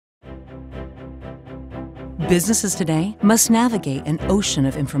Businesses today must navigate an ocean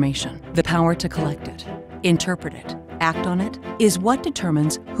of information. The power to collect it, interpret it, act on it is what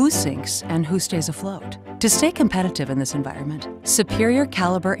determines who sinks and who stays afloat. To stay competitive in this environment, superior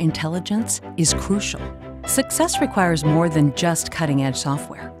caliber intelligence is crucial. Success requires more than just cutting-edge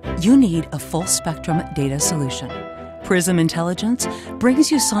software. You need a full-spectrum data solution. Prism Intelligence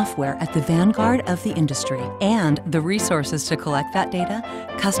brings you software at the vanguard of the industry and the resources to collect that data,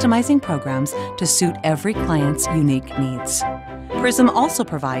 customizing programs to suit every client's unique needs. Prism also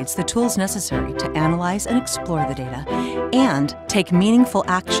provides the tools necessary to analyze and explore the data and take meaningful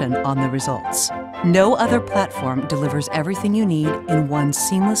action on the results. No other platform delivers everything you need in one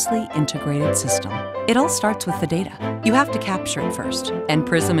seamlessly integrated system. It all starts with the data. You have to capture it first, and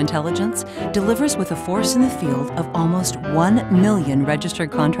Prism Intelligence delivers with a force in the field of almost 1 million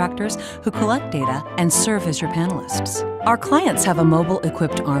registered contractors who collect data and serve as your panelists. Our clients have a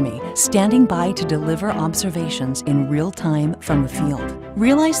mobile-equipped army standing by to deliver observations in real time from the field.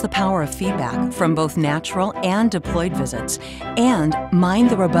 Realize the power of feedback from both natural and deployed visits, and mine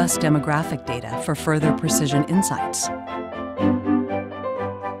the robust demographic data for further precision insights.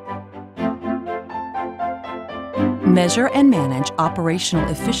 Measure and manage operational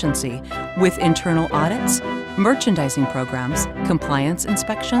efficiency with internal audits, merchandising programs, compliance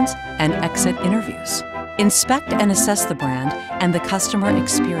inspections, and exit interviews. Inspect and assess the brand and the customer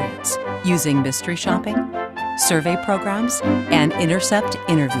experience using mystery shopping, survey programs, and intercept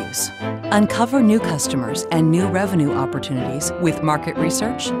interviews. Uncover new customers and new revenue opportunities with market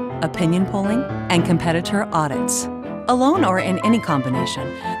research, opinion polling, and competitor audits. Alone or in any combination,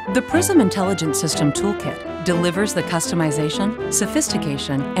 the Prism Intelligence System Toolkit delivers the customization,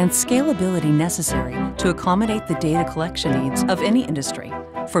 sophistication, and scalability necessary to accommodate the data collection needs of any industry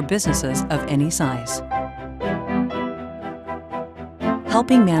for businesses of any size.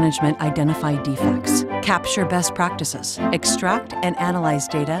 Helping management identify defects, capture best practices, extract and analyze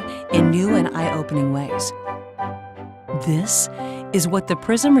data in new and eye-opening ways. This is what the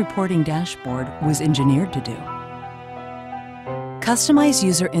Prism Reporting Dashboard was engineered to do. Customized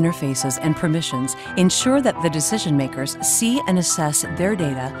user interfaces and permissions ensure that the decision makers see and assess their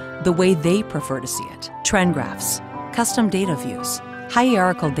data the way they prefer to see it. Trend graphs, custom data views,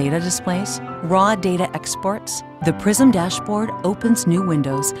 hierarchical data displays, raw data exports. The Prism dashboard opens new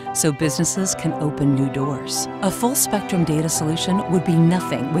windows so businesses can open new doors. A full-spectrum data solution would be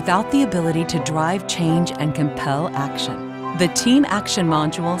nothing without the ability to drive change and compel action. The Team Action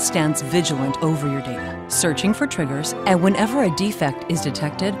module stands vigilant over your data, searching for triggers, and whenever a defect is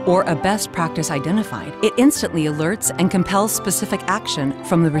detected or a best practice identified, it instantly alerts and compels specific action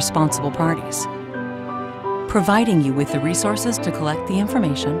from the responsible parties. Providing you with the resources to collect the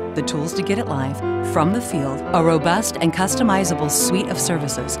information, the tools to get it live, from the field, a robust and customizable suite of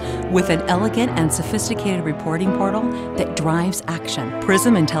services with an elegant and sophisticated reporting portal that drives action.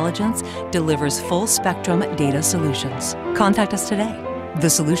 Prism Intelligence delivers full-spectrum data solutions. Contact us today. The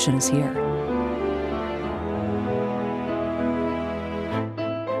solution is here.